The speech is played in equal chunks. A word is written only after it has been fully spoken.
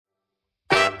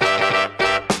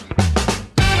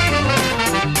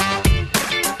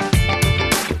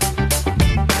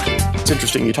it's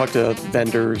interesting. You talk to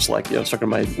vendors, like, I was talking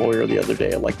to my lawyer the other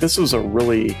day, like, this was a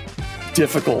really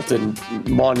difficult and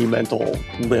monumental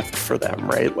lift for them,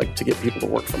 right? Like, to get people to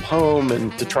work from home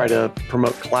and to try to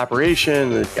promote collaboration,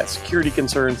 and they've got security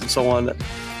concerns and so on.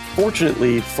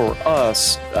 Fortunately for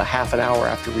us, a half an hour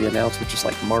after we announced, which is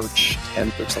like March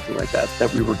 10th or something like that,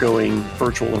 that we were going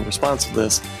virtual in response to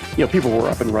this, people were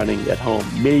up and running at home.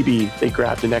 Maybe they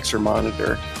grabbed an extra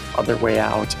monitor on their way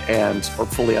out and are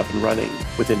fully up and running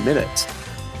within minutes.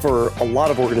 For a lot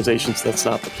of organizations, that's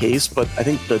not the case, but I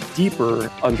think the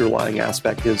deeper underlying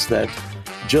aspect is that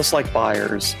just like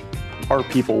buyers, our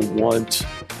people want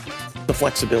the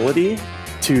flexibility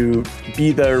to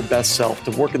be their best self,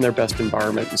 to work in their best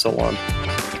environment, and so on.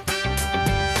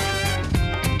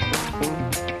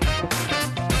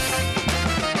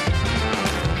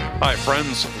 Hi,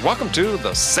 friends. Welcome to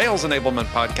the Sales Enablement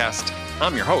Podcast.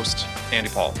 I'm your host, Andy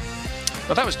Paul.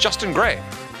 Now, that was Justin Gray.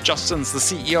 Justin's the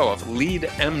CEO of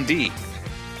LeadMD.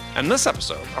 And in this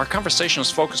episode, our conversation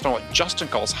is focused on what Justin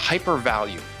calls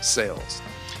hyper-value sales.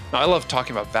 Now, I love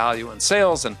talking about value and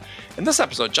sales, and in this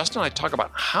episode, Justin and I talk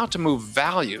about how to move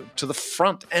value to the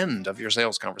front end of your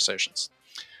sales conversations.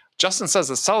 Justin says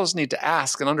that sellers need to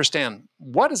ask and understand,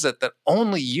 what is it that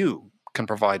only you can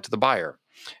provide to the buyer,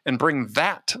 and bring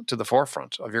that to the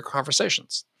forefront of your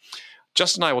conversations.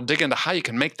 Justin and I will dig into how you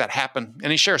can make that happen,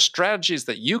 and he shares strategies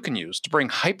that you can use to bring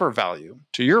hyper value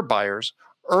to your buyers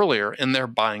earlier in their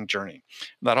buying journey.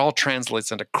 That all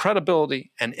translates into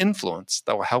credibility and influence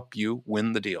that will help you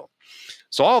win the deal.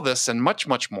 So all this and much,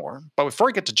 much more. But before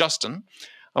I get to Justin,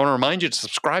 I want to remind you to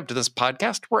subscribe to this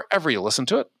podcast wherever you listen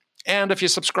to it. And if you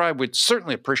subscribe, we'd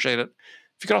certainly appreciate it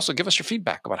if you could also give us your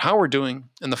feedback about how we're doing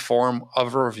in the form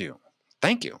of a review.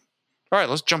 Thank you. All right,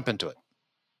 let's jump into it.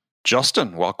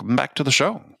 Justin, welcome back to the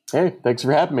show. Hey, thanks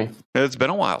for having me. It's been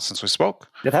a while since we spoke.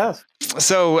 It has.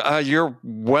 So you're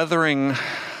weathering,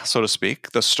 so to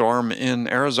speak, the storm in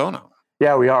Arizona.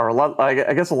 Yeah, we are.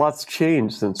 I guess a lot's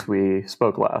changed since we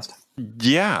spoke last.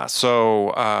 Yeah.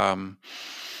 So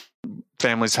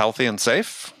family's healthy and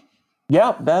safe?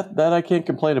 Yeah, that I can't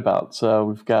complain about. So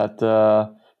we've got,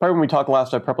 probably when we talked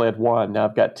last, I probably had one. Now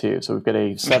I've got two. So we've got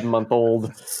a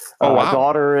 7-month-old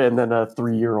daughter and then a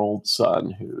 3-year-old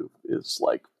son who is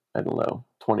like, I don't know,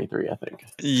 23, I think.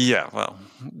 Yeah, well,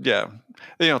 yeah.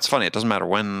 It's funny. It doesn't matter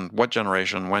what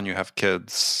generation, when you have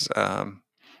kids.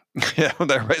 Yeah,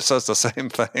 everybody says the same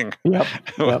thing. Yep.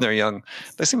 When they're young.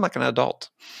 They seem like an adult.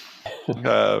 We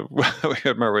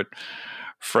remember with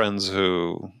friends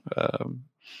who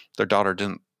their daughter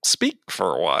didn't speak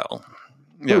for a while.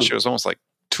 Yeah, she was almost like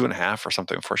 2.5 or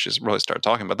something before she really started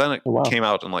talking. But then it came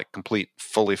out in like complete,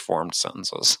 fully formed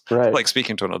sentences, right? Like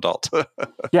speaking to an adult.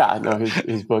 Yeah, no,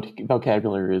 his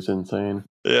vocabulary is insane.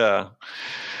 Yeah.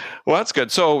 Well, that's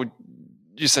good. So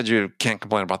you said you can't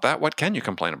complain about that. What can you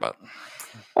complain about?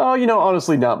 Oh,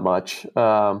 honestly, not much.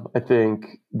 I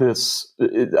think this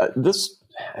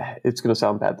it's going to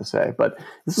sound bad to say, but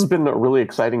this has been a really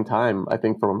exciting time, I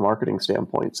think, from a marketing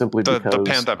standpoint, simply because the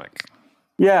pandemic.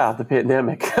 Yeah, the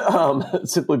pandemic.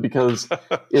 Simply because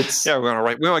it's we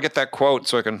want to get that quote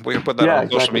so we can put that on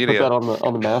social media. Put that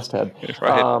on the masthead.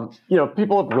 Right.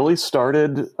 People have really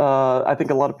started. I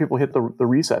think a lot of people hit the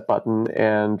reset button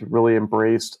and really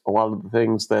embraced a lot of the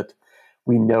things that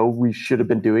we know we should have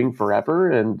been doing forever,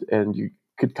 and you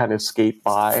could kind of skate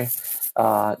by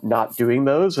not doing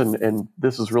those. And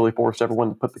this has really forced everyone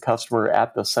to put the customer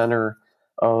at the center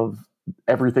of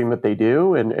everything that they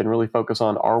do and really focus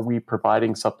on, are we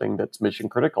providing something that's mission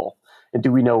critical? And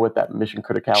do we know what that mission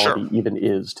criticality even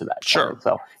is to that? Sure. Client?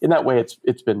 So in that way,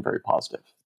 it's been very positive.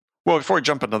 Well, before we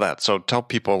jump into that, so tell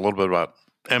people a little bit about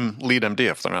LeadMD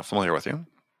if they're not familiar with you.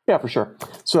 Yeah, for sure.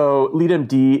 So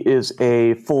LeadMD is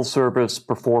a full-service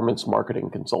performance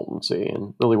marketing consultancy,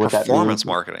 and really what that means. Performance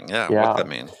marketing, yeah. What that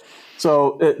mean?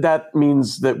 So that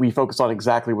means that we focus on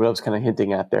exactly what I was kind of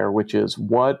hinting at there, which is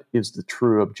what is the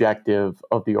true objective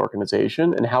of the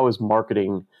organization, and how is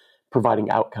marketing providing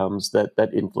outcomes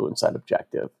that influence that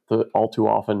objective. All too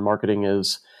often, marketing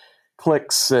is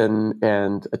clicks and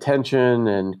attention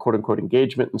and quote-unquote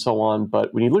engagement and so on.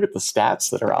 But when you look at the stats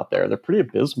that are out there, they're pretty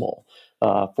abysmal.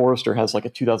 Forrester has like a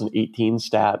 2018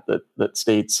 stat that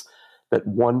states that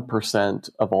 1%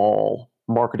 of all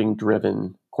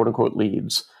marketing-driven quote-unquote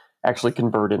leads actually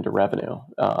convert into revenue.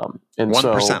 And 1%.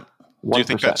 So 1%. Do you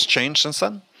think that's changed since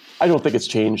then? I don't think it's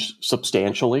changed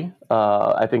substantially.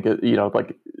 I think,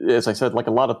 like, as I said, like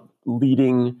a lot of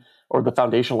leading or the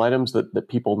foundational items that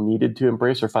people needed to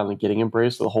embrace are finally getting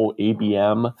embraced. The whole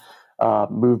ABM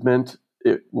movement,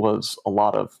 it was a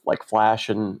lot of like flash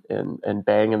and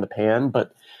bang in the pan,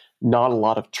 but not a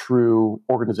lot of true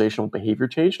organizational behavior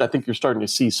change. And I think you're starting to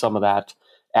see some of that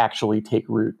actually take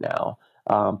root now.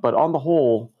 But on the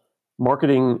whole,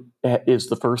 marketing is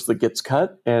the first that gets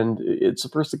cut, and it's the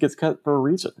first that gets cut for a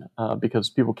reason, because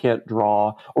people can't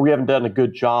draw, or we haven't done a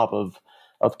good job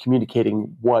of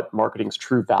communicating what marketing's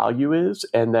true value is,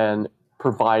 and then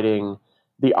providing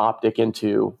the optic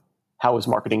into how is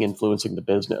marketing influencing the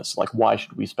business? Like, why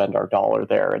should we spend our dollar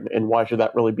there? And why should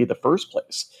that really be the first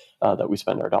place that we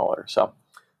spend our dollar? So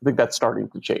I think that's starting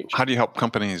to change. How do you help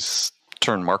companies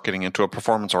turn marketing into a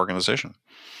performance organization?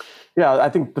 Yeah, I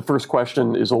think the first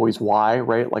question is always why,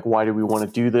 right? Like, why do we want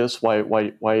to do this? Why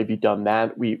have you done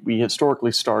that? We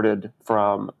historically started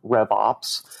from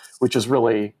RevOps, which is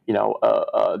really,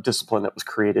 a discipline that was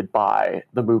created by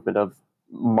the movement of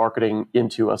marketing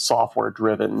into a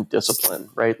software-driven discipline,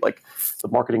 right? Like the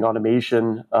marketing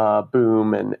automation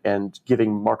boom and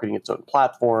giving marketing its own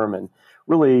platform, and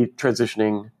really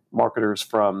transitioning marketers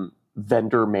from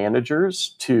vendor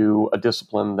managers to a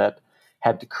discipline that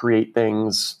had to create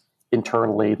things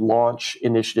internally, launch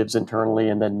initiatives internally,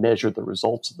 and then measure the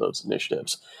results of those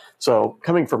initiatives. So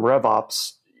coming from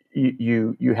RevOps,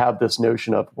 you have this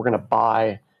notion of we're going to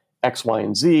buy X, Y,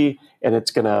 and Z, and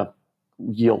it's going to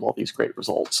yield all these great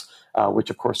results, which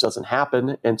of course doesn't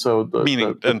happen. And so but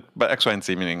X, Y, and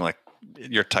Z meaning like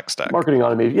your tech stack, marketing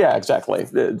automation. Yeah, exactly.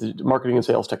 The marketing and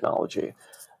sales technology.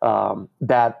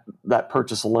 That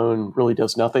purchase alone really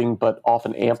does nothing, but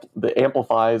often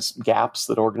amplifies gaps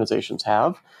that organizations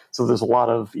have. So there's a lot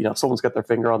of, someone's got their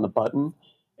finger on the button,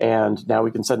 and now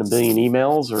we can send 1 million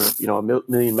emails or, a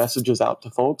million messages out to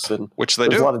folks, and which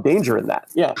there's a lot of danger in that.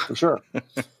 Yeah, for sure.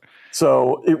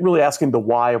 So it really asking the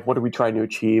why of what are we trying to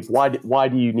achieve? Why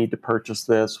do you need to purchase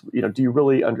this? Do you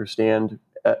really understand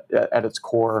at its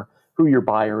core who your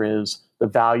buyer is, the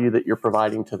value that you're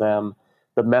providing to them,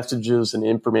 the messages and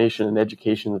information and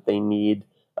education that they need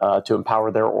to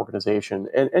empower their organization,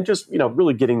 and just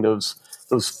really getting those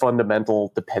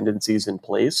fundamental dependencies in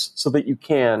place so that you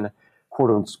can quote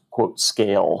unquote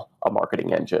scale a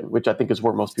marketing engine, which I think is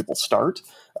where most people start.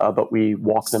 But we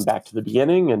walk them back to the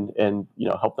beginning and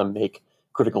help them make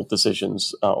critical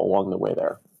decisions along the way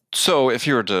there. So if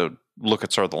you were to look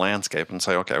at sort of the landscape and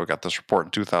say, okay, we got this report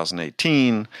in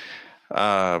 2018,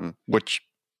 which,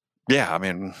 yeah, I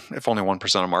mean, if only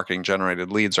 1% of marketing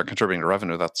generated leads are contributing to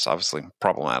revenue, that's obviously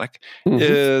problematic. Mm-hmm.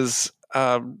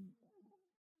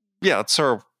 Let's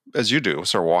sort of, as you do,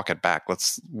 sort of walk it back.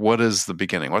 What is the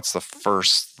beginning? What's the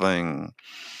first thing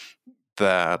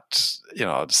that, the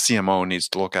CMO needs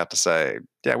to look at to say,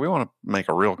 yeah, we want to make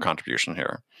a real contribution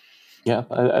here? Yeah,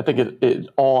 I think it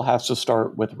all has to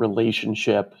start with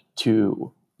relationship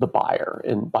to the buyer.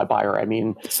 And by buyer, I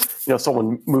mean,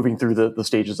 someone moving through the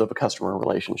stages of a customer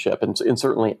relationship. And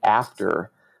certainly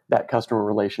after that customer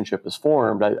relationship is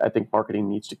formed, I think marketing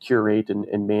needs to curate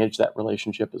and manage that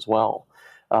relationship as well.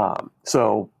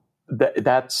 So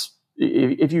that's,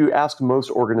 if you ask most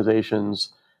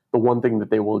organizations, the one thing that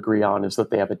they will agree on is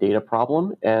that they have a data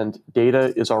problem, and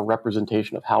data is our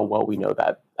representation of how well we know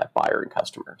that buyer and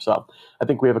customer. So I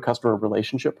think we have a customer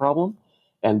relationship problem,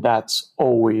 and that's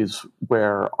always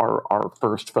where our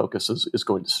first focus is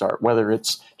going to start, whether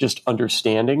it's just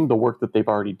understanding the work that they've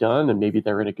already done and maybe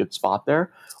they're in a good spot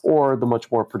there, or the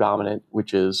much more predominant,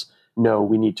 which is, no,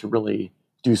 we need to really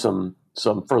do some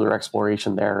further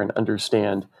exploration there and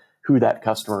understand who that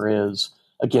customer is,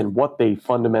 again, what they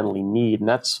fundamentally need. And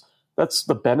that's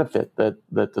the benefit that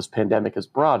this pandemic has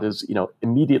brought is,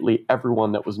 immediately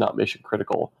everyone that was not mission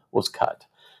critical was cut.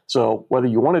 So whether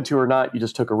you wanted to or not, you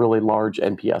just took a really large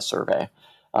NPS survey.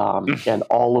 And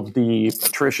all of the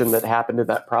attrition that happened in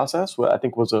that process, I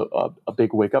think, was a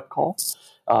big wake-up call.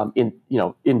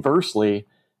 Inversely,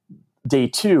 day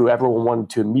two, everyone wanted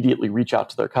to immediately reach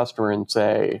out to their customer and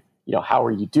say, how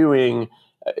are you doing?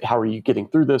 How are you getting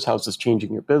through this? How's this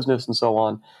changing your business? And so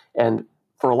on. And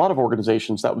for a lot of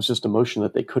organizations, that was just a motion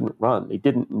that they couldn't run. They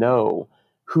didn't know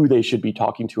who they should be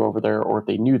talking to over there, or if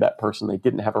they knew that person, they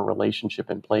didn't have a relationship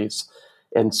in place.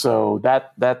 And so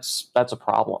that's a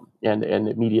problem, and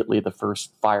immediately the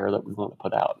first fire that we want to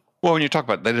put out. Well, when you talk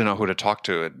about they didn't know who to talk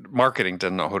to, marketing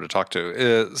didn't know who to talk to,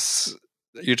 is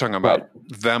you're talking about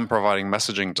them providing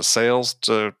messaging to sales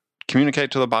to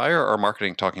communicate to the buyer, or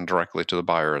marketing talking directly to the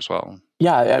buyer as well?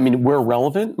 Yeah, I mean, where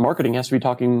relevant, marketing has to be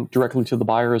talking directly to the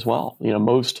buyer as well.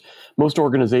 Most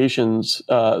organizations,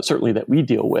 certainly that we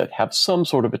deal with, have some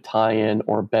sort of a tie-in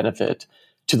or benefit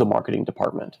to the marketing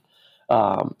department.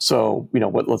 So,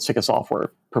 let's take a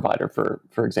software provider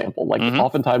for example. Like,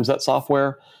 oftentimes that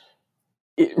software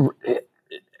it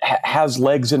has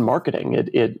legs in marketing.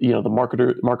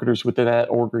 The marketers within that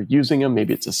org are using them.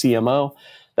 Maybe it's a CMO.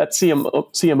 that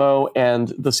CMO and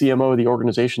the CMO of the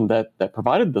organization that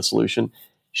provided the solution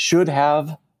should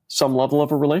have some level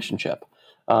of a relationship.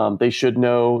 They should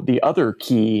know the other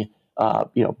key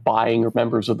buying or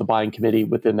members of the buying committee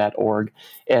within that org,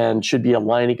 and should be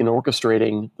aligning and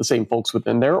orchestrating the same folks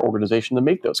within their organization to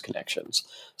make those connections.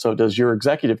 So does your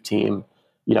executive team,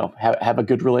 have a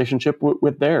good relationship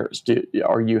with theirs?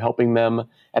 Are you helping them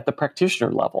at the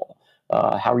practitioner level?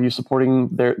 How are you supporting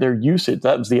their usage?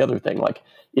 That was the other thing. Like,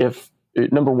 if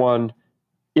number one,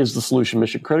 is the solution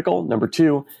mission critical? Number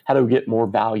two, how do we get more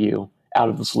value out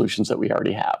of the solutions that we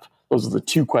already have? Those are the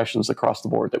two questions across the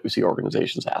board that we see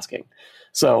organizations asking.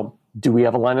 So do we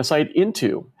have a line of sight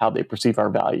into how they perceive our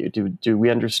value? Do we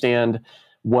understand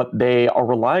what they are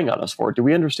relying on us for? Do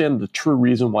we understand the true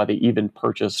reason why they even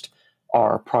purchased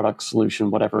our product,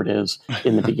 solution, whatever it is,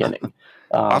 in the beginning?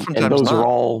 Oftentimes and those not. are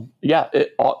all,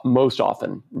 most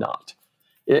often not.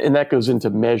 And that goes into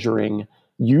measuring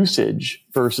usage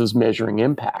versus measuring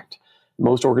impact.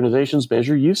 Most organizations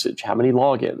measure usage. How many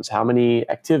logins, how many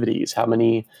activities, how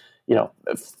many,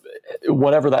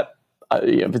 whatever that,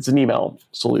 if it's an email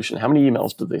solution, how many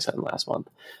emails did they send last month?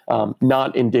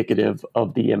 Not indicative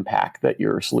of the impact that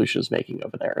your solution is making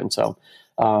over there. And so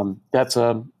that's,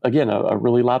 again, a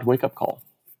really loud wake-up call.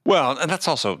 Well, and that's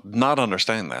also not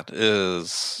understanding that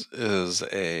is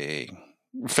a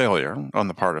failure on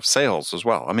the part of sales as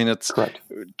well. I mean, it's correct.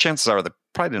 Chances are they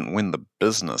probably didn't win the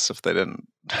business if they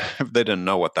didn't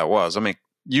know what that was. I mean,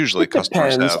 usually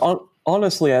customers have.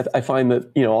 Honestly, I find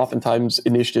that oftentimes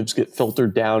initiatives get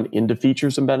filtered down into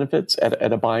features and benefits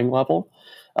at a buying level,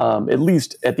 at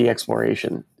least at the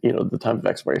exploration. The time of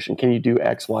exploration. Can you do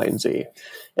X, Y, and Z?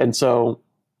 And so,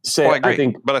 I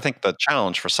agree. But I think the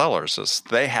challenge for sellers is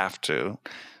they have to.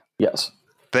 Yes.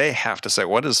 They have to say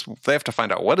they have to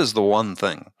find out what is the one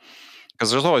thing, because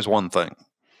there's always one thing.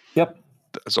 Yep.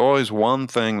 There's always one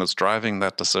thing that's driving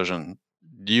that decision.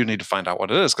 You need to find out what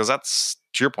it is, because that's,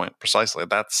 to your point, precisely.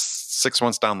 That's 6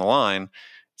 months down the line.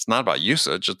 It's not about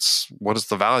usage. It's what is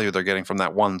the value they're getting from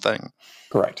that one thing.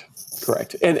 Correct.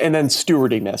 And then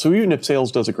stewarding that. So even if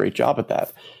sales does a great job at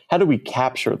that, how do we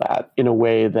capture that in a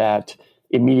way that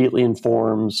immediately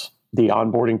informs the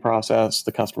onboarding process,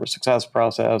 the customer success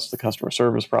process, the customer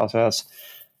service process?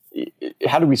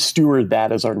 How do we steward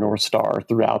that as our North Star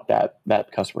throughout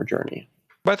that customer journey?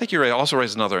 But I think you also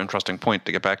raised another interesting point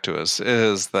to get back to is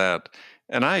that,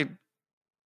 and I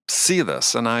see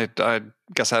this, and I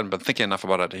guess I hadn't been thinking enough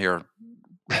about it here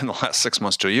in the last 6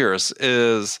 months to a year, I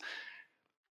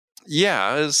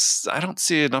don't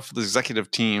see enough of the executive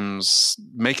teams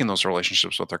making those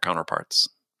relationships with their counterparts.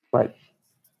 Right.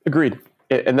 Agreed.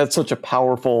 And that's such a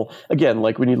powerful, again,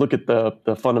 like when you look at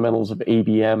the fundamentals of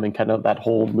ABM and kind of that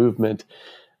whole movement,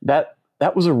 that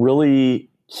was a really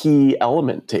key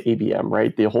element to ABM,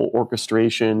 right? The whole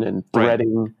orchestration and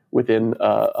threading within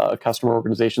customer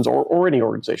organizations or any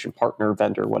organization, partner,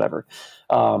 vendor, whatever.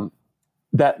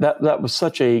 That was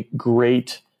such a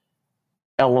great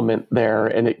element there,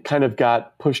 and it kind of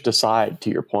got pushed aside, to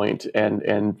your point,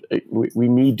 and we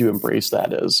need to embrace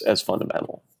that as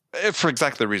fundamental. For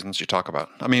exactly the reasons you talk about.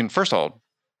 I mean, first of all,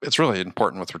 it's really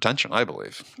important with retention, I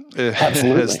believe.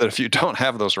 Absolutely. Is that if you don't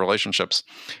have those relationships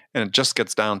and it just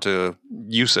gets down to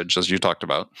usage, as you talked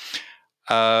about,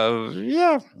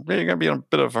 you're going to be in a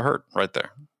bit of a hurt right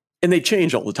there. And they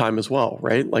change all the time as well,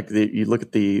 right? Like you look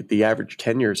at the average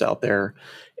tenures out there,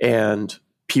 and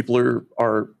people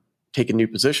are taking new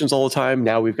positions all the time.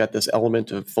 Now we've got this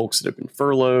element of folks that have been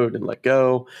furloughed and let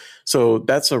go. So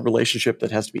that's a relationship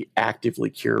that has to be actively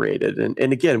curated.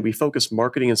 And again, we focus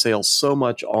marketing and sales so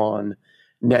much on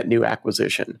net new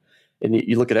acquisition. And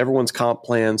you look at everyone's comp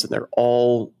plans, and they're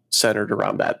all centered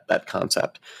around that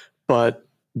concept. But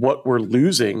what we're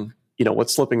losing,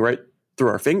 what's slipping right through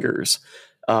our fingers,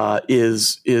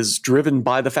 is driven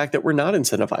by the fact that we're not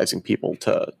incentivizing people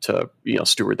to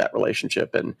steward that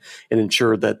relationship and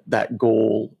ensure that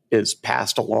goal is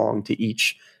passed along to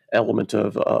each element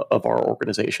of our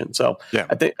organization. So yeah.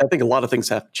 I think a lot of things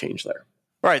have to change there.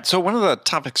 All right. So one of the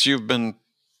topics you've been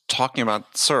talking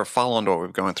about, sort of follow on to what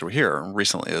we've going through here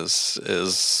recently,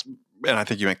 is and I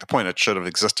think you make the point, it should have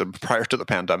existed prior to the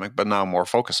pandemic, but now more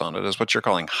focus on it, is what you're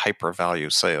calling hyper value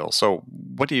sales. So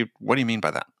what do you mean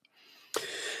by that?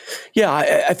 Yeah,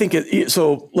 I think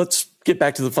so let's get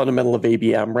back to the fundamental of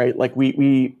ABM, right? Like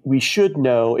we should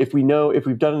know if we've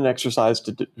done an exercise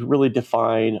to really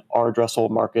define our addressable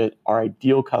market, our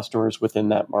ideal customers within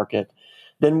that market,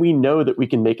 then we know that we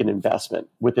can make an investment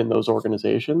within those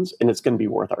organizations, and it's going to be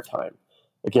worth our time.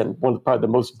 Again, probably the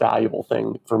most valuable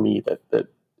thing for me that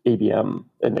ABM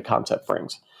and the concept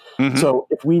brings. Mm-hmm. So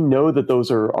if we know that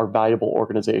those are valuable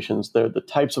organizations, they're the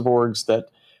types of orgs that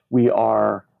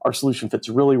our solution fits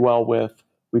really well with,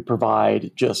 we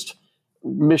provide just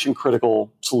mission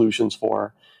critical solutions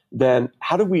for, then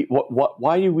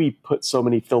why do we put so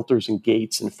many filters and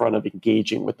gates in front of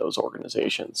engaging with those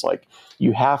organizations? Like,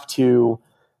 you have to,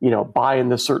 buy in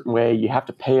this certain way, you have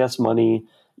to pay us money,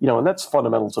 and that's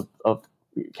fundamentals of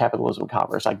capitalism,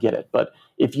 commerce. I get it. But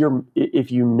if you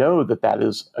know that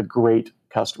is a great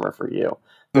customer for you,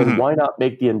 then why not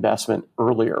make the investment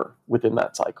earlier within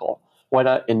that cycle? Why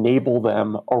not enable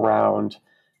them around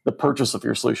the purchase of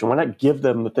your solution? Why not give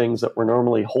them the things that we're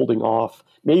normally holding off,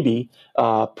 maybe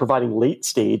providing late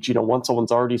stage, once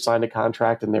someone's already signed a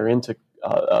contract and they're into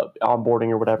onboarding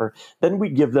or whatever, then we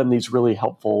give them these really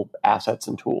helpful assets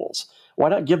and tools. Why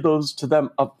not give those to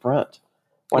them up front?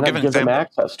 Why not give them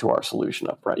access to our solution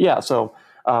up front? Yeah, so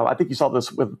I think you saw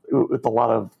this with a lot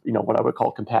of, what I would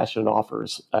call compassionate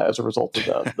offers as a result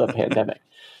of the pandemic.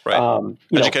 Right.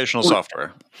 Educational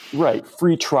software. Right.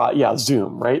 Free trial. Yeah.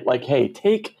 Zoom. Right. Like, hey,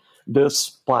 take this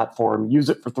platform, use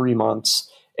it for 3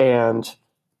 months, and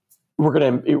we're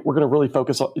gonna really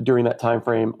focus during that time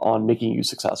frame on making you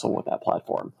successful with that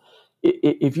platform.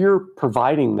 If you're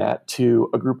providing that to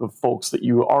a group of folks that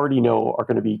you already know are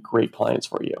going to be great clients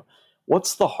for you,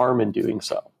 what's the harm in doing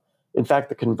so? In fact,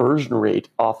 the conversion rate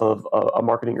off of a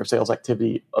marketing or sales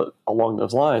activity along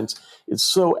those lines is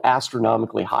so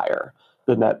astronomically higher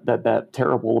than that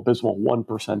terrible, abysmal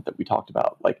 1% that we talked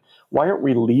about. Like, why aren't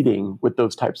we leading with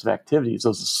those types of activities,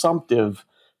 those assumptive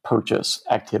purchase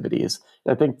activities?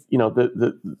 And I think,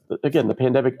 again, the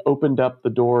pandemic opened up the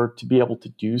door to be able to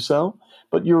do so,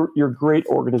 but your great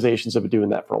organizations have been doing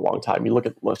that for a long time. You look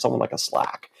at someone like a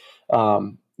Slack,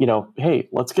 hey,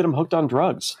 let's get them hooked on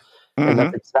drugs. And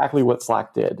that's exactly what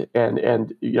Slack did.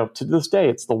 And to this day,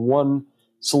 it's the one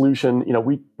solution.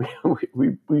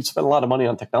 We spent a lot of money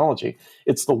on technology.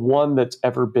 It's the one that's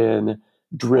ever been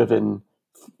driven,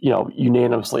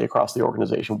 unanimously across the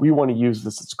organization. We want to use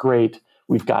this. It's great.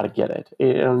 We've got to get it.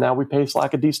 And now we pay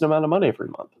Slack a decent amount of money every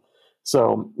month.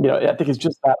 So, I think it's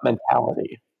just that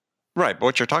mentality. Right. But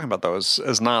what you're talking about, though,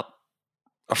 is not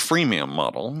a freemium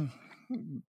model.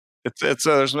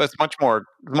 It's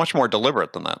much more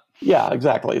deliberate than that. Yeah,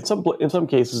 exactly. In some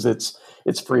cases,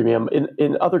 it's freemium.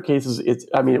 In other cases,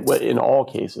 in all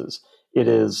cases, it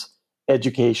is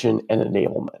education and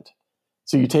enablement.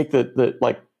 So you take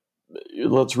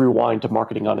let's rewind to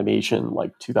marketing automation,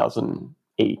 like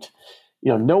 2008.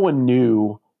 No one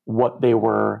knew what they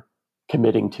were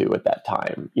committing to at that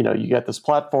time. You get this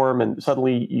platform, and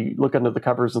suddenly you look under the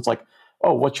covers, and it's like,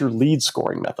 oh, what's your lead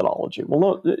scoring methodology?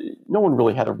 Well, no one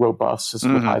really had a robust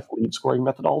systematized lead scoring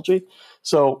methodology.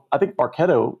 So I think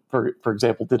Marketo, for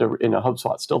example, in a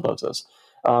HubSpot, still does this,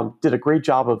 did a great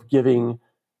job of giving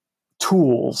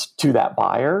tools to that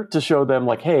buyer to show them,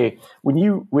 like, hey, when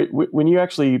you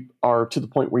actually are to the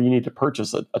point where you need to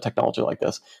purchase a technology like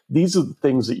this, these are the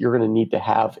things that you're going to need to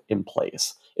have in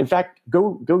place. In fact,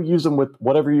 go use them with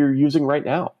whatever you're using right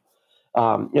now.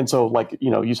 And so,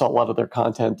 you saw a lot of their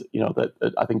content,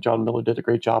 that I think John Miller did a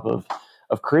great job of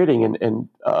creating and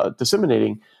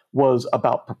disseminating, was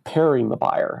about preparing the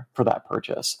buyer for that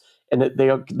purchase, and that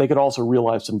they could also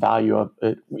realize some value of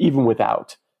it even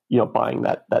without buying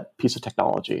that piece of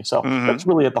technology. So that's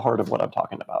really at the heart of what I'm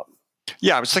talking about.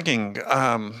 Yeah, I was thinking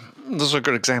those are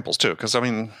good examples too, because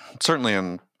certainly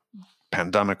in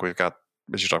pandemic we've got,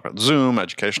 as you talk about, Zoom,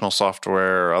 educational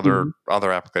software, other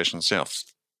applications.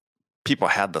 People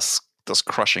had this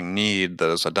crushing need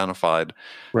that is identified,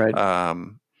 right?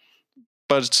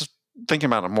 But it's thinking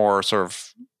about it more sort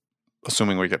of,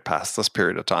 assuming we get past this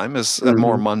period of time, is a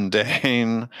more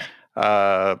mundane,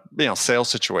 sales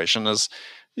situation. Is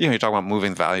you talk about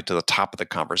moving value to the top of the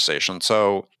conversation.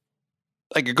 So,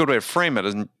 like, a good way to frame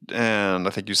it, and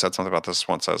I think you said something about this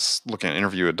once I was looking at an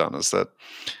interview you had done, is that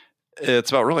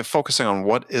it's about really focusing on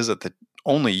what is it that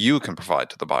only you can provide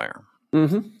to the buyer.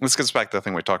 This gets back to the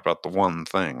thing we talked about, the one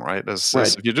thing, right? Is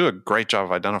if you do a great job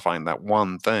of identifying that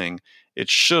one thing, it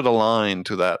should align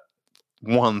to that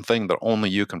one thing that only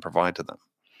you can provide to them.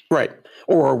 Right.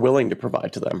 Or are willing to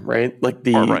provide to them, right? Like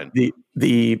so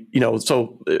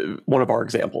one of our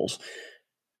examples.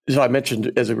 So I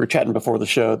mentioned, as we were chatting before the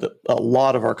show, that a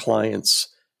lot of our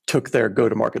clients took their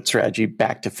go-to-market strategy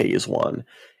back to phase one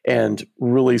and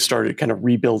really started kind of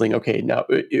rebuilding. Okay, now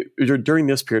during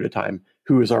this period of time,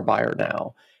 who is our buyer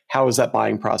now? How has that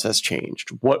buying process changed?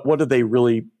 What do they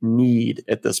really need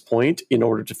at this point in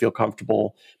order to feel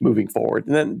comfortable moving forward?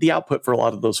 And then the output for a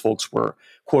lot of those folks were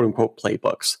quote unquote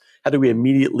playbooks. How do we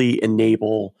immediately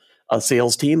enable a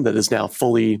sales team that is now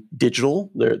fully digital?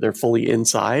 They're fully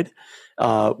inside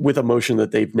with a motion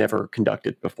that they've never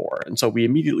conducted before. And so we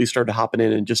immediately started hopping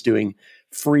in and just doing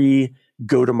free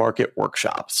go-to-market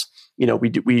workshops.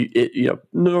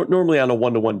 Normally on a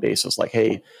one-to-one basis, like,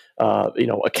 hey,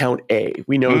 account A,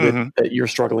 we know that you're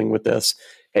struggling with this.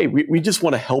 Hey, we just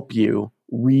want to help you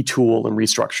retool and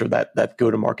restructure that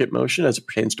go-to-market motion as it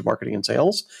pertains to marketing and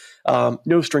sales.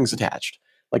 No strings attached.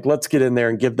 Like, let's get in there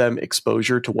and give them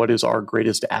exposure to what is our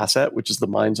greatest asset, which is the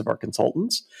minds of our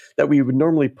consultants that we would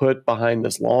normally put behind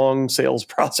this long sales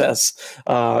process.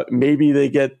 Maybe they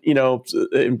get,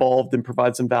 involved and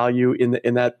provide some value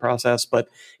in that process, but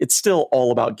it's still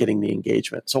all about getting the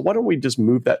engagement. So why don't we just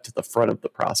move that to the front of the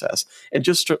process and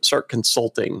just start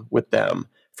consulting with them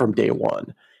from day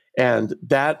one? And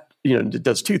that, it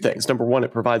does two things. Number one,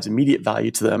 it provides immediate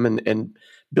value to them and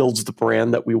builds the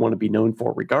brand that we want to be known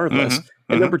for regardless.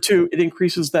 And number two, it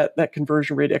increases that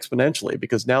conversion rate exponentially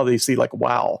because now they see like,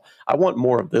 wow, I want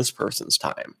more of this person's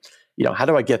time. How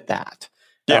do I get that?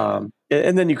 Yeah.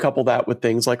 And then you couple that with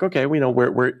things like, okay,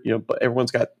 we're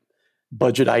everyone's got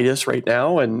budgetitis right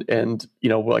now, and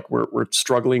we're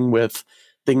struggling with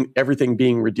everything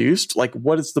being reduced. Like,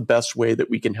 what is the best way that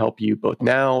we can help you both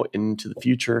now and into the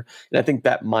future? And I think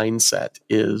that mindset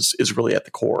is really at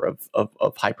the core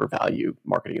of hyper value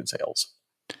marketing and sales.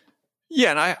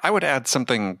 Yeah, and I would add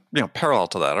something parallel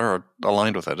to that or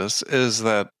aligned with it is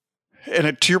that,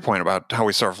 and to your point about how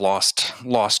we sort of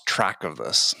lost track of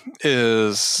this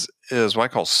is what I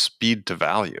call speed to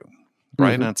value,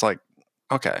 right? And it's like,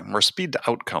 okay, we're speed to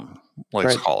outcome,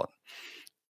 let's call it.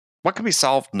 What can be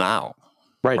solved now?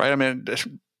 Right. I mean,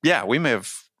 yeah, we may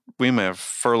have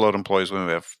furloughed employees, we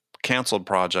may have canceled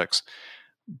projects,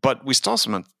 but we still have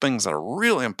some things that are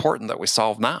really important that we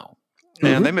solve now,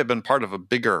 and they may have been part of a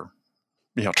bigger,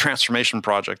 transformation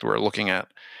project we're looking at,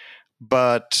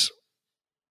 but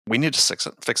we need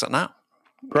to fix it now.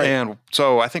 Right. And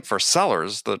so I think for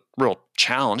sellers, the real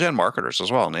challenge, and marketers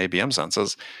as well in the ABM sense,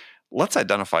 is let's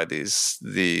identify these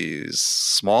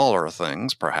smaller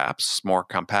things, perhaps more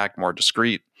compact, more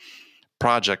discrete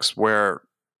projects where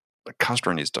the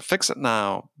customer needs to fix it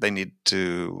now, they need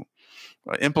to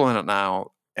implement it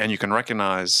now, and they can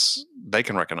recognize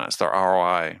their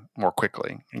ROI more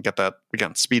quickly and get that,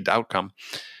 again, speed to outcome,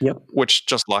 which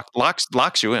just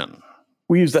locks you in.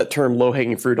 We use that term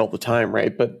low-hanging fruit all the time,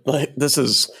 right? But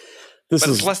it's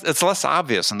less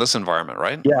obvious in this environment,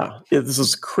 right? Yeah, this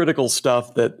is critical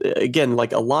stuff that, again,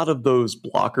 like a lot of those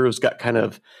blockers got kind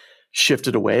of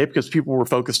shifted away because people were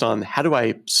focused on how do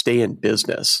I stay in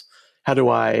business? How do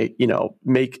I,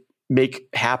 make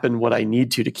happen what I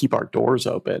need to keep our doors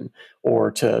open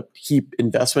or to keep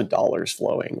investment dollars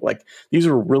flowing? Like, these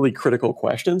are really critical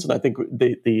questions. And I think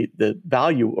the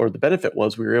value or the benefit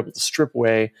was we were able to strip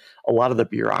away a lot of the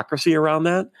bureaucracy around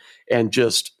that and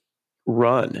just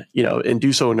run, and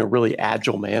do so in a really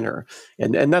agile manner.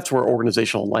 And that's where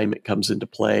organizational alignment comes into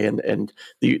play. And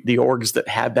the orgs that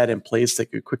had that in place, they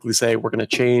could quickly say, we're going to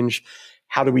change.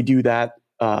 How do we do that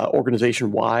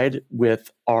organization wide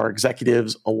with our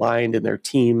executives aligned in their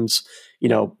teams,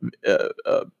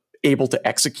 able to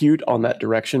execute on that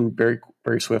direction very,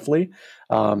 very swiftly.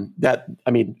 That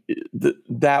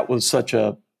was such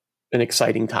an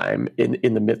exciting time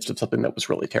in the midst of something that was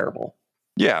really terrible.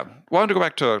 Yeah. Well, I wanted to go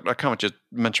back to a comment you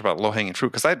mentioned about low-hanging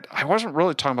fruit, because I wasn't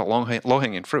really talking about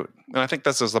low-hanging fruit. And I think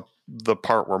this is the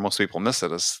part where most people miss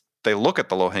it, is they look at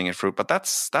the low-hanging fruit, but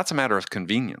that's a matter of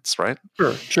convenience, right?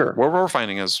 Sure. What we're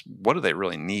finding is, what do they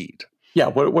really need? Yeah,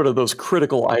 what are those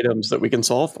critical items that we can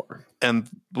solve for? And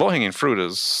low-hanging fruit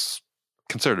is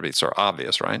considered to be sort of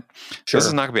obvious, right? Sure. This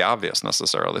is not going to be obvious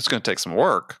necessarily. It's going to take some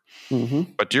work.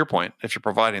 But to your point, if you're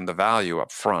providing the value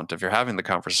up front, if you're having the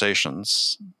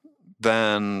conversations,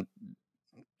 then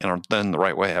the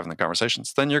right way, having the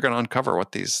conversations, then you're going to uncover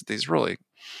what these really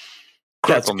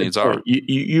critical needs are.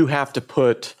 You have to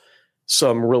put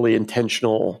some really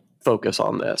intentional focus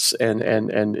on this and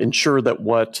ensure that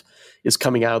what is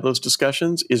coming out of those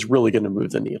discussions is really going to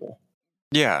move the needle.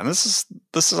 Yeah, and this is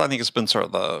I think it's been sort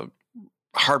of the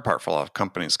hard part for a lot of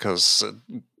companies, because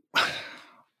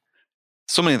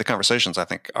so many of the conversations I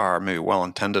think are maybe well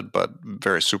intended but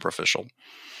very superficial.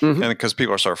 And because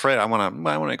people are so afraid, I want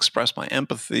to express my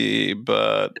empathy,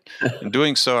 but in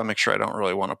doing so, I make sure I don't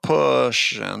really want to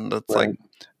push. And it's like,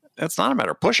 it's not a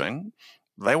matter of pushing.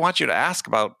 They want you to ask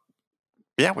about,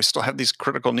 we still have these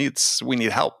critical needs. We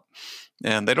need help.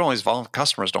 And they don't always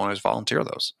customers don't always volunteer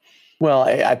those. Well,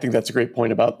 I think that's a great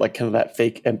point about like kind of that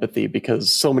fake empathy,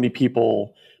 because so many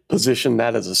people position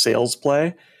that as a sales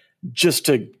play just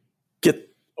to get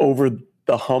over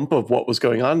the hump of what was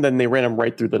going on. Then they ran them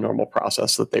right through the normal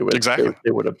process that they would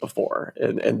have before.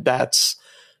 And that's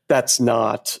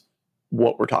not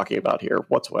what we're talking about here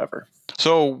whatsoever.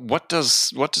 So what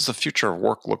does the future of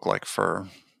work look like for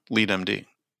LeadMD?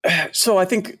 So I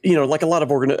think, like a lot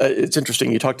of it's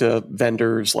interesting. You talk to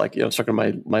vendors, like, I was talking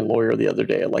to my lawyer the other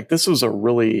day, like this was a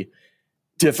really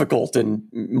difficult and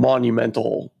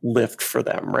monumental lift for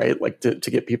them, right? Like to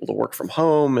get people to work from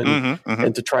home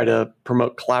and to try to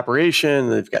promote collaboration.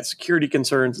 They've got security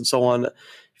concerns and so on.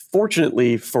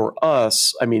 Fortunately for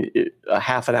us, I mean, a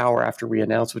half an hour after we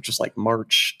announced, which was like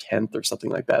March 10th or something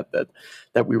like that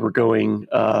we were going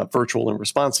virtual in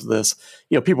response to this,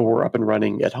 people were up and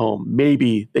running at home.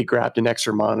 Maybe they grabbed an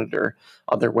extra monitor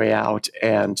on their way out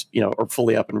and, are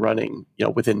fully up and running,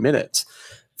 within minutes.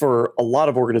 For a lot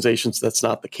of organizations, that's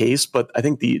not the case. But I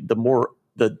think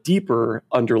the deeper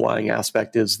underlying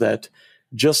aspect is that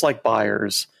just like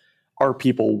buyers, our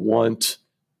people want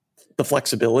the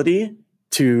flexibility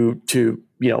to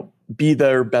be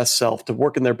their best self, to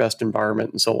work in their best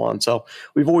environment, and so on. So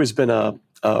we've always been a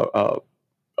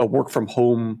work from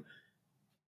home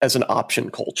as an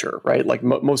option culture, right? Like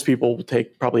most people will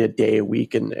take probably a day a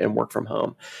week and work from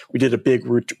home. We did a big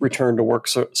return to work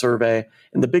survey,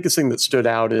 and the biggest thing that stood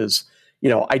out is,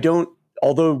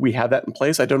 although we have that in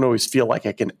place, I don't always feel like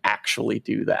I can actually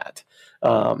do that.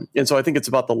 And so I think it's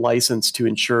about the license to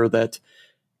ensure that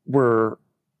we're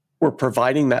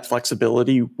providing that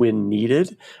flexibility when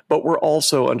needed, but we're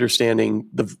also understanding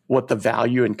what the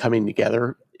value in coming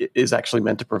together is actually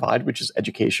meant to provide, which is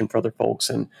education for other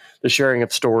folks and the sharing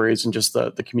of stories and just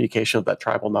the communication of that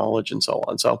tribal knowledge and so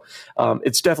on. So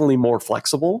it's definitely more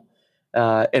flexible.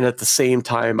 And at the same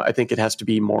time, I think it has to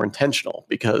be more intentional,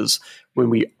 because when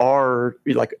we are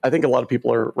I think a lot of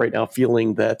people are right now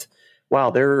feeling that,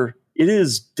 wow, it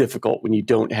is difficult when you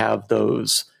don't have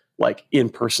those like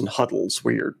in-person huddles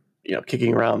where you're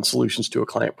kicking around solutions to a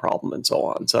client problem and so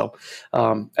on. So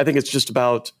I think it's just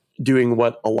about doing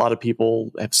what a lot of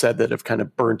people have said that have kind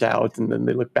of burnt out, and then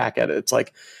they look back at it. It's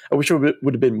like, I wish I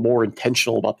would have been more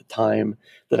intentional about the time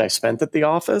that I spent at the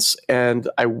office. And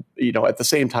at the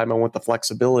same time, I want the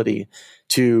flexibility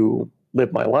to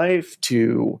live my life,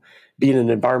 to be in an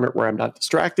environment where I'm not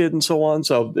distracted and so on.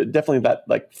 So definitely that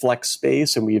like flex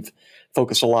space. And we've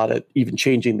focused a lot at even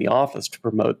changing the office to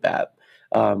promote that.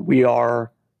 We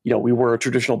were a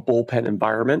traditional bullpen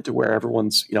environment where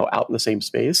everyone's, out in the same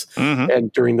space. Mm-hmm.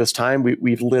 And during this time,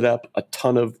 we've lit up a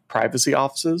ton of privacy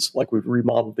offices. Like we've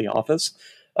remodeled the office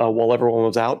while everyone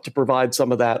was out to provide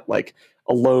some of that like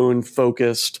alone,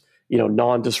 focused,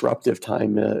 non-disruptive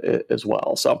time as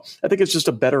well. So I think it's just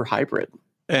a better hybrid.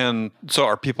 And so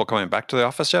are people coming back to the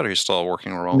office yet, or are you still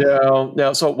working remotely?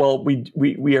 No. So, well,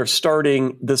 we are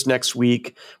starting this next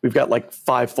week. We've got like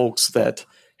 5 folks that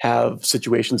have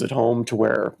situations at home to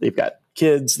where they've got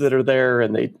kids that are there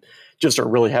and they just are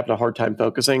really having a hard time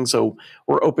focusing. So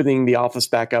we're opening the office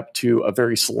back up to a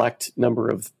very select number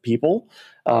of people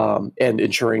and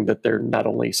ensuring that they're not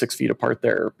only 6 feet apart,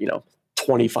 they're,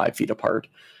 25 feet apart.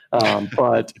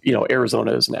 But,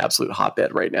 Arizona is an absolute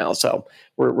hotbed right now. So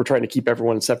we're trying to keep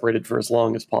everyone separated for as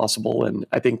long as possible. And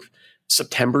I think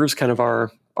September is kind of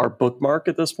our bookmark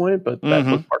at this point, but that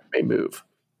bookmark may move.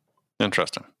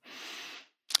 Interesting.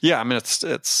 Yeah, I mean, it's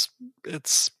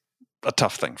a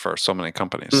tough thing for so many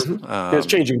companies. Mm-hmm. It's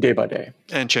changing day by day.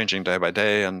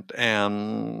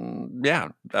 And yeah,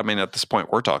 I mean, at this point,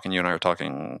 you and I are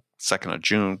talking 2nd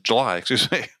of July,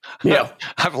 excuse me. Yeah.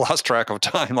 I've lost track of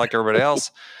time like everybody else.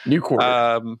 New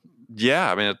quarter.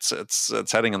 Yeah, I mean,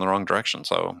 it's heading in the wrong direction.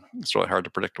 So it's really hard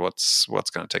to predict what's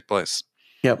going to take place.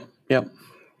 Yep.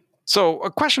 So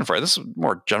a question for you. This is a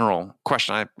more general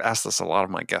question. I ask this a lot of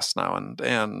my guests now,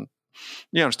 and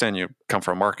you understand you come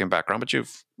from a marketing background, but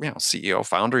you've, CEO,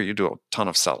 founder, you do a ton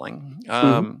of selling.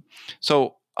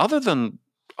 So other than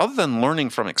learning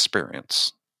from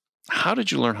experience, how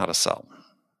did you learn how to sell?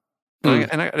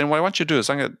 And what I want you to do is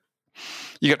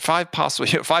you get 5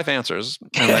 answers,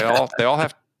 and they all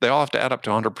have to add up to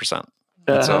 100%.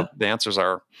 And so the answers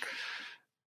are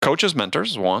coaches,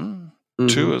 mentors, 1,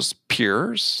 2 is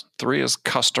peers, 3 is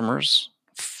customers,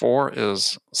 4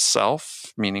 is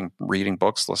self, meaning reading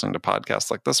books, listening to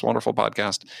podcasts like this wonderful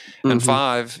podcast. And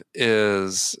 5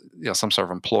 is some sort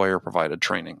of employer provided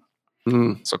training.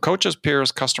 So coaches,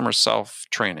 peers, customers, self,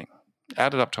 training.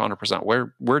 Add it up to 100%.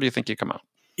 Where do you think you come out?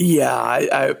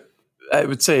 Yeah, I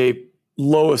would say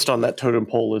lowest on that totem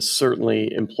pole is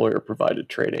certainly employer provided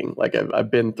training. Like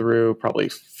I've been through probably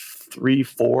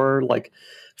 3-4 like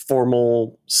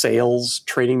formal sales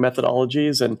training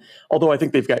methodologies, and although I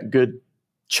think they've got good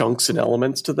chunks and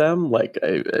elements to them, like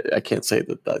I can't say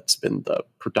that that's been the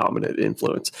predominant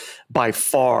influence by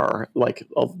far. Like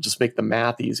I'll just make the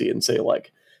math easy and say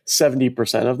like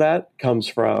 70% of that comes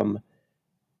from,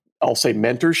 I'll say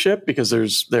mentorship, because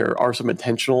there are some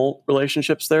intentional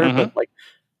relationships there, but like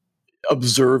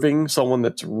observing someone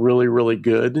that's really, really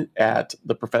good at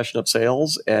the profession of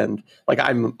sales. And like,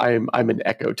 I'm an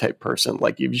echo type person.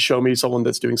 Like, if you show me someone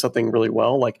that's doing something really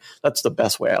well, like that's the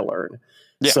best way I learn.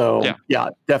 Yeah, So yeah,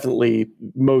 definitely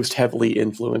most heavily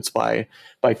influenced by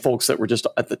folks that were just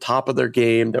at the top of their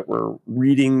game, that were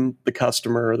reading the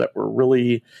customer, that were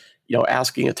really,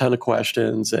 asking a ton of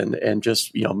questions and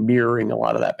just, mirroring a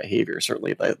lot of that behavior,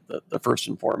 certainly the first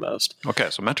and foremost. Okay,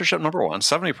 so mentorship number 1,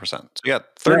 70%. So you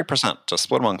got 30% to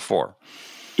split among 4.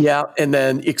 Yeah, and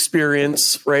then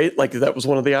experience, right? Like that was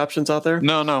one of the options out there?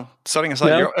 No. Setting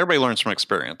aside, everybody learns from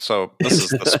experience. So this is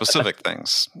the specific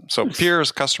things. So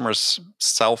peers, customers,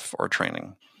 self, or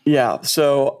training. Yeah,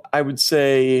 so I would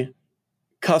say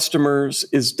customers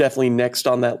is definitely next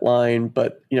on that line,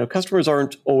 but customers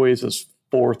aren't always as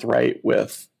forthright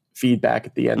with feedback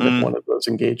at the end of one of those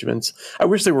engagements. I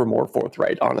wish they were more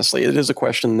forthright, honestly. It is a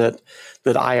question that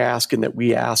I ask and that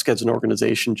we ask as an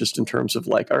organization, just in terms of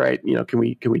like, all right, can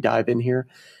we dive in here?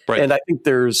 Right. And I think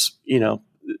there's,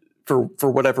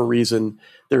 for whatever reason,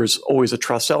 there's always a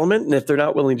trust element. And if they're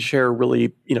not willing to share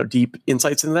really, deep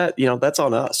insights into that, that's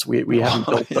on us. We haven't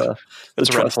built the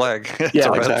It's a red flag. It's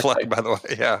a red flag, by the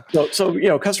way. Yeah.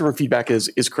 So customer feedback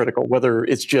is critical, whether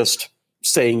it's just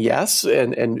saying yes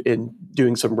and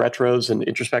doing some retros and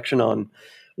introspection on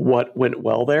what went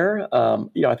well there.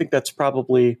 I think that's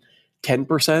probably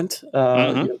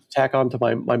 10%, tack on to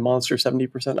my monster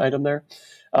 70% item there.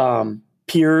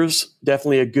 Peers,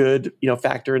 definitely a good,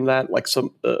 factor in that. Like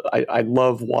I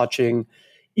love watching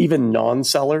even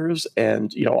non-sellers,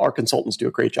 and, our consultants do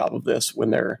a great job of this when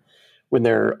they're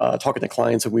talking to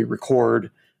clients, and we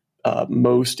record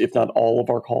most, if not all,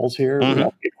 of our calls here. We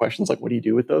all get questions like, what do you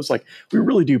do with those? Like, we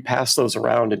really do pass those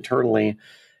around internally,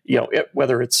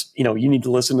 whether it's, you need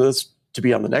to listen to this to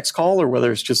be on the next call, or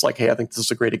whether it's just like, hey, I think this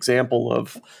is a great example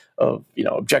of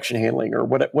objection handling, or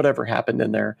whatever happened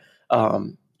in there. A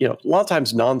lot of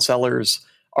times non-sellers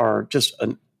are just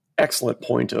an excellent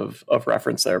point of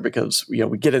reference there, because,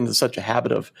 we get into such a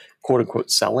habit of quote unquote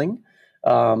selling,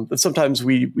 that sometimes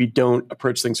we don't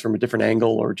approach things from a different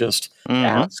angle, or just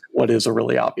ask what is a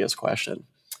really obvious question.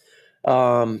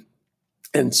 And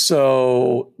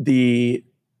so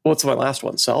what's my last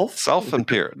one? Self and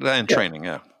peer and training.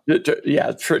 Yeah.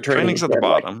 Training's at the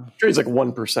bottom. Training's like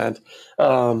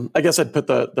 1%. I guess I'd put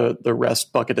the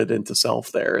rest bucketed into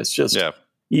self there. It's just,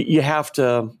 you have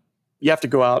to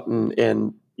go out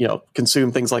and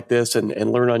consume things like this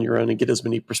and learn on your own and get as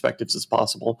many perspectives as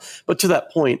possible. But to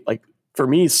that point, like, for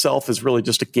me, self is really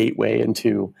just a gateway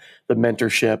into the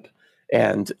mentorship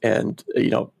and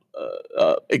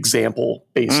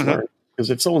example-based learning. Because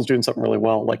if someone's doing something really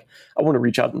well, like, I want to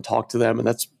reach out and talk to them. And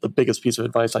that's the biggest piece of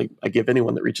advice I give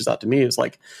anyone that reaches out to me, is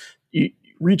like, you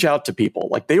reach out to people.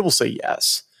 Like, they will say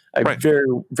yes. Very,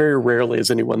 very rarely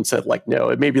has anyone said like no.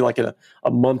 It may be like a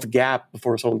month gap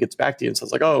before someone gets back to you and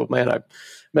says like, oh man, I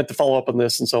meant to follow up on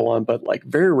this and so on. But like,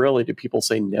 very rarely do people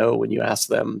say no when you ask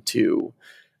them to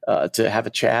have a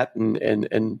chat,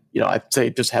 and I'd say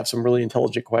just have some really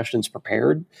intelligent questions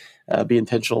prepared, be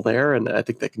intentional there. And I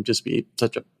think that can just be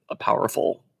such a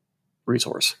powerful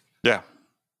resource. Yeah.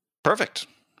 Perfect.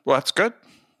 Well, that's good.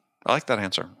 I like that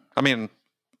answer. I mean,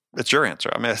 it's your answer.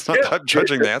 I mean, it's not that I'm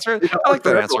judging the answer. I like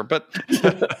that answer, but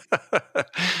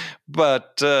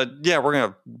we're going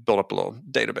to build up a little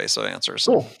database of answers.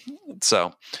 Cool.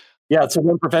 So, yeah, it's a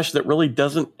one profession that really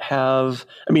doesn't have,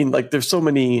 I mean, like, there's so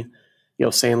many,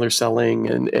 Sandler selling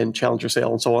and Challenger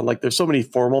sale and so on. Like, there's so many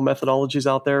formal methodologies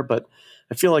out there, but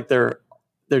I feel like there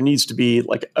needs to be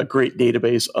like a great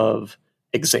database of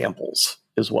examples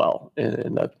as well.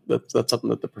 And that's something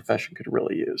that the profession could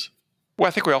really use. Well,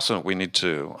 I think we need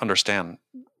to understand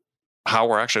how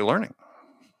we're actually learning.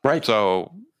 Right.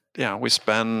 So, we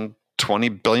spend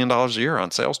 $20 billion a year on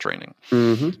sales training.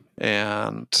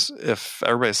 And if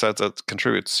everybody says it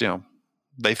contributes,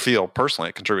 they feel personally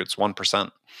it contributes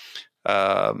 1%,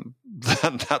 then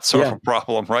that's sort of a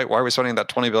problem, right? Why are we spending that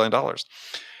 $20 billion?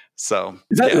 So,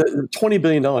 is that $20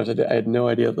 billion? I had no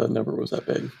idea the number was that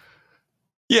big.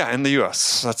 Yeah, in the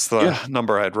U.S. That's the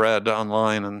number I'd read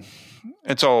online.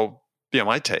 And so,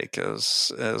 my take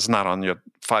is not on your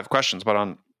 5 questions, but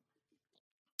on,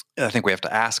 I think we have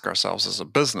to ask ourselves as a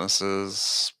business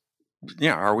is,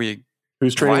 are we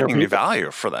providing any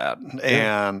value for that?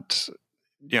 Yeah. And,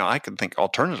 I can think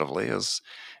alternatively is,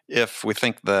 if we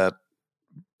think that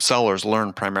sellers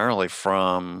learn primarily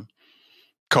from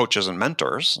coaches and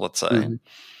mentors, let's say,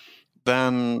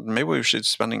 then maybe we should be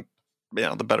spending,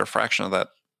 the better fraction of that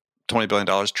 $20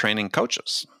 billion training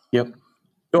coaches. Yep.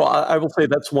 No, I will say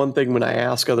that's one thing when I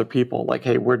ask other people, like,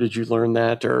 hey, where did you learn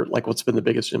that? Or like, what's been the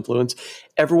biggest influence?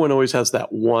 Everyone always has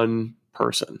that one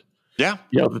person. Yeah.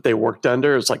 That they worked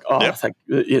under. It's like, oh, Yep.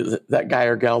 that guy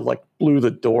or gal like blew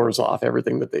the doors off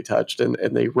everything that they touched, and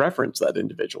they reference that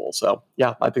individual. So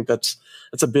yeah, I think that's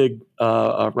a big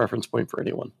reference point for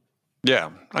anyone.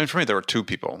 Yeah. I mean, for me, there were two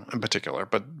people in particular,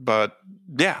 but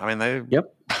yeah, I mean, they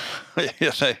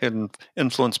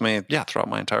influenced me. Yeah. Throughout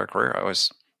my entire career, I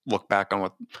always look back on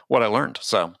what I learned.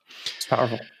 So It's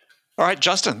powerful. All right,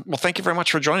 Justin. Well, thank you very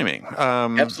much for joining me.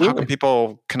 Absolutely. How can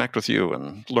people connect with you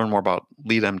and learn more about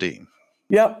LeadMD?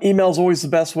 Yeah, email is always the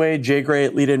best way,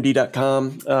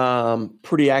 jgray@leadmd.com.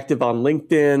 Pretty active on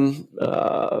LinkedIn.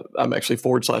 I'm actually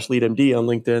 /leadmd on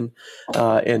LinkedIn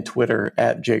and Twitter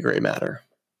 @jgraymatter.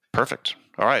 Perfect.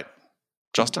 All right,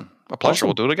 Justin, a pleasure. Awesome.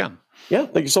 We'll do it again. Yeah,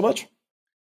 thank you so much.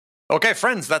 Okay,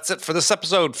 friends, that's it for this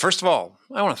episode. First of all,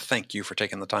 I want to thank you for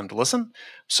taking the time to listen. I'm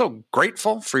so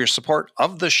grateful for your support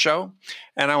of this show.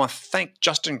 And I want to thank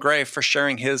Justin Gray for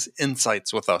sharing his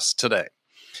insights with us today.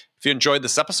 If you enjoyed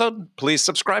this episode, please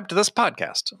subscribe to this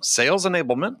podcast, Sales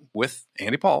Enablement with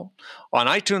Andy Paul, on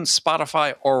iTunes,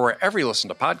 Spotify, or wherever you listen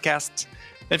to podcasts.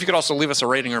 And if you could also leave us a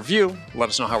rating or review, let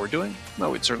us know how we're doing.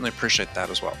 Well, we'd certainly appreciate that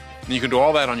as well. And you can do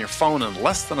all that on your phone in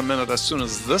less than a minute as soon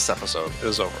as this episode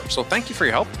is over. So thank you for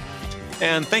your help.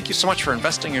 And thank you so much for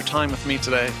investing your time with me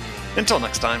today. Until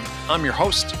next time, I'm your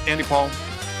host, Andy Paul.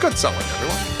 Good selling,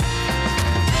 everyone.